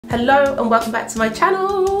Hello and welcome back to my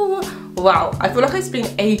channel. Wow, I feel like it's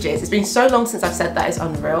been ages. It's been so long since I've said that, it's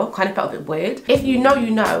unreal. Kind of felt a bit weird. If you know,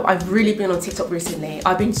 you know, I've really been on TikTok recently.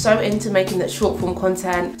 I've been so into making that short form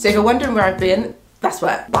content. So if you're wondering where I've been, that's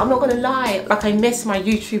where. But I'm not gonna lie, like I miss my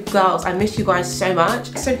YouTube girls. I miss you guys so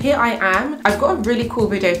much. So here I am. I've got a really cool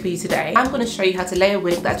video for you today. I'm gonna show you how to lay a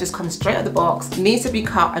wig that just comes straight out of the box, needs to be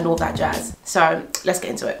cut and all that jazz. So let's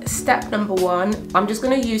get into it. Step number one, I'm just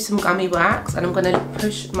gonna use some gummy wax and I'm gonna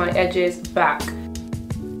push my edges back.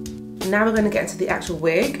 Now we're going to get into the actual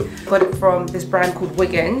wig. Got it from this brand called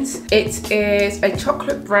Wiggins. It is a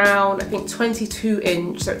chocolate brown, I think 22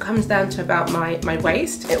 inch, so it comes down to about my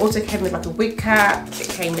waist. It also came with like a wig cap, it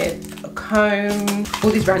came with a comb, all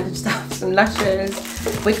these random stuff, some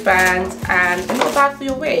lashes, wig bands, and a little bag for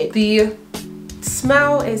your wig. The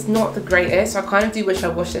smell is not the greatest, so I kind of do wish I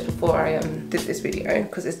washed this before I did this video,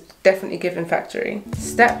 because it's definitely given factory.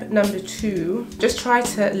 Step number two, just try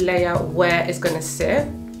to lay out where it's going to sit.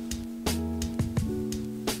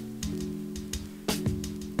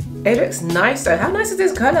 It looks nice though. How nice is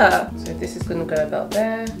this colour? So this is gonna go about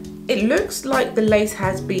there. It looks like the lace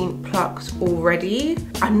has been plucked already.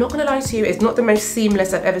 I'm not gonna lie to you, it's not the most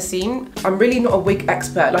seamless I've ever seen. I'm really not a wig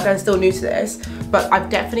expert, like I'm still new to this, but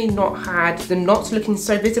I've definitely not had the knots looking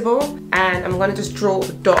so visible. And I'm gonna just draw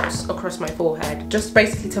dots across my forehead, just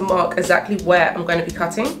basically to mark exactly where I'm gonna be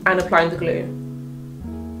cutting and applying the glue.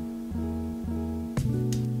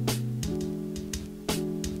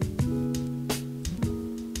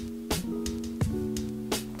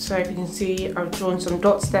 So if you can see, I've drawn some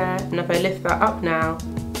dots there, and if I lift that up now,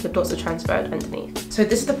 the dots are transferred underneath. So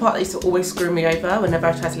this is the part that used to always screw me over whenever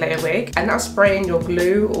I try to lay a wig. And now spraying your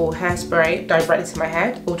glue or hairspray directly to my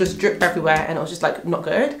head will just drip everywhere, and it was just like not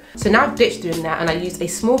good. So now I've ditched doing that, and I use a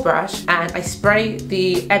small brush and I spray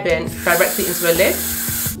the ebony directly into a lid.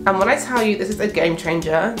 And when I tell you this is a game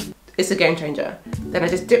changer, it's a game changer. Then I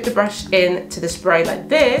just dip the brush into the spray like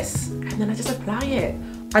this, and then I just apply it.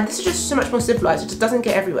 And this is just so much more civilized, it just doesn't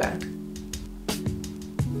get everywhere.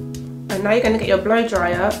 And now you're going to get your blow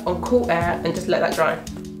dryer on cool air and just let that dry.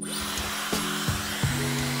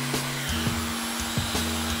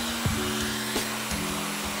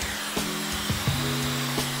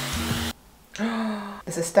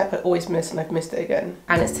 There's a step I always miss and I've missed it again.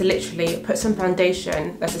 And it's to literally put some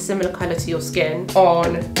foundation that's a similar colour to your skin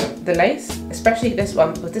on the lace, especially this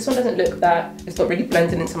one, because this one doesn't look that, it's not really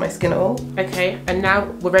blending into my skin at all. Okay, and now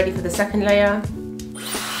we're ready for the second layer.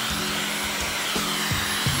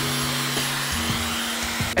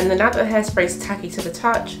 And then now that the hairspray is tacky to the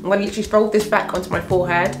touch, I'm going to literally fold this back onto my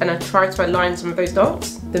forehead and I try to align some of those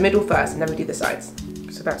dots. The middle first and then we do the sides.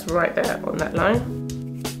 So that's right there on that line.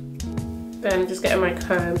 Then just getting my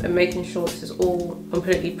comb and making sure this is all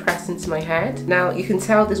completely pressed into my head. Now you can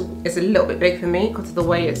tell this is a little bit big for me because of the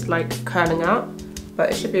way it's like curling up, but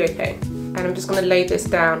it should be okay. And I'm just going to lay this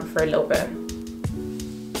down for a little bit.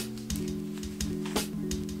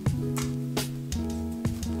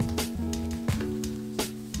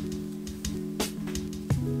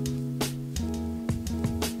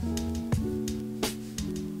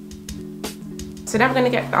 So now we're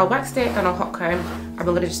going to get our wax stick and our hot comb, and we're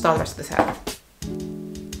going to just style the rest of this hair.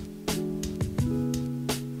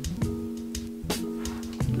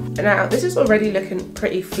 Now this is already looking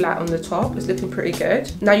pretty flat on the top, it's looking pretty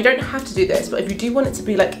good. Now you don't have to do this, but if you do want it to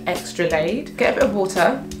be like extra laid, get a bit of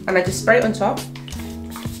water and I just spray it on top,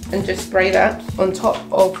 and just spray that on top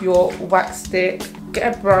of your wax stick.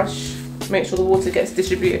 Get a brush, make sure the water gets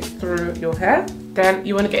distributed through your hair. Then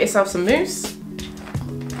you want to get yourself some mousse.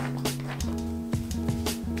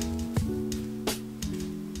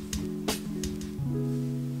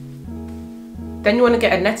 Then you want to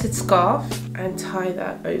get a netted scarf and tie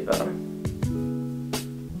that over.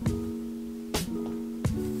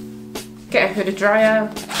 Get a hooded dryer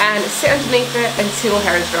and sit underneath it until your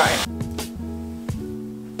hair is dry.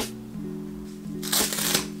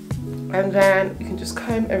 And then you can just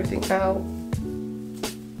comb everything out.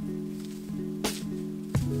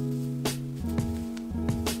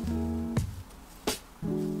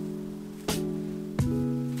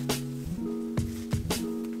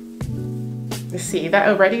 See, that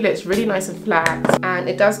already looks really nice and flat, and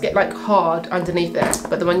it does get like hard underneath it,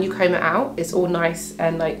 but then when you comb it out it's all nice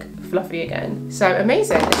and like fluffy again. So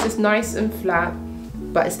amazing, it's just nice and flat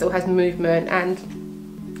but it still has movement, and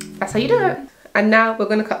that's how you do it. And now we're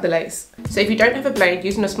going to cut the lace. So if you don't have a blade,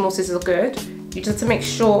 using a small scissors is good. You just have to make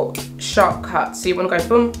short, sharp cuts. So you want to go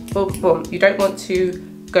boom, boom, boom. You don't want to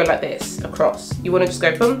go like this across. You want to just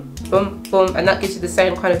go boom, boom, boom, and that gives you the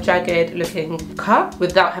same kind of jagged looking cut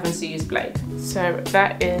without having to use blade. So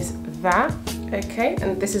that is that. Okay,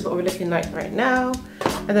 and this is what we're looking like right now.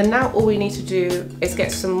 And then now all we need to do is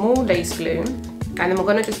get some more lace glue, and then we're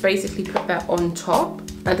gonna just basically put that on top.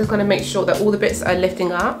 I'm just gonna make sure that all the bits are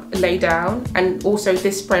lifting up, lay down, and also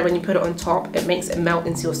this spray, when you put it on top, it makes it melt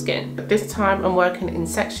into your skin. But this time I'm working in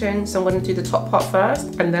sections, so I'm gonna do the top part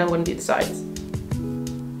first, and then I'm gonna do the sides.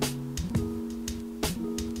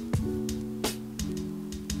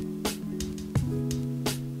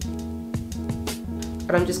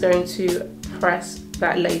 And I'm just going to press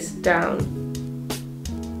that lace down.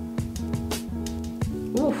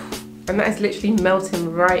 Oof, and that is literally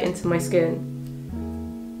melting right into my skin.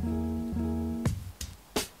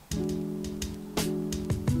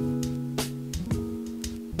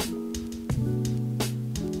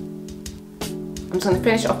 I'm just going to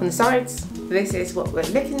finish it off on the sides. This is what we're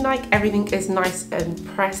looking like. Everything is nice and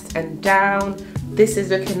pressed and down. This is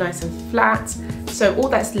looking nice and flat. So all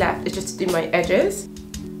that's left is just to do my edges.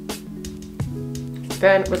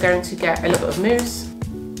 Then we're going to get a little bit of mousse.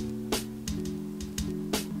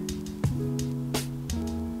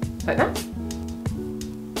 Like that.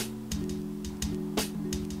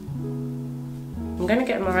 I'm going to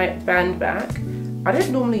get my band back. I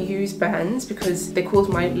don't normally use bands because they cause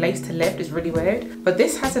my lace to lift. It's really weird. But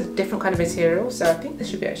this has a different kind of material, so I think this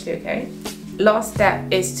should be actually okay. Last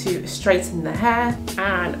step is to straighten the hair,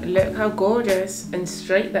 and look how gorgeous and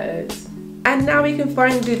straight that is. And now we can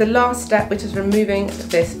finally do the last step, which is removing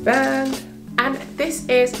this band. And this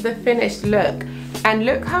is the finished look. And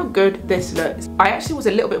look how good this looks. I actually was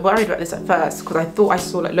a little bit worried about this at first because I thought I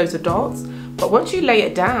saw like loads of dots. But once you lay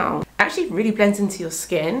it down, it actually really blends into your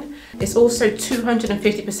skin. It's also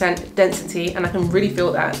 250% density, and I can really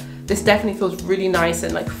feel that. This definitely feels really nice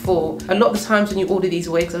and like full. A lot of the times when you order these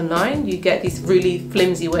wigs online, you get these really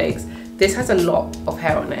flimsy wigs. This has a lot of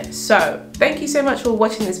hair on it. So thank you so much for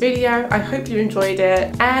watching this video. I hope you enjoyed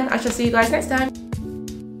it, and I shall see you guys next time.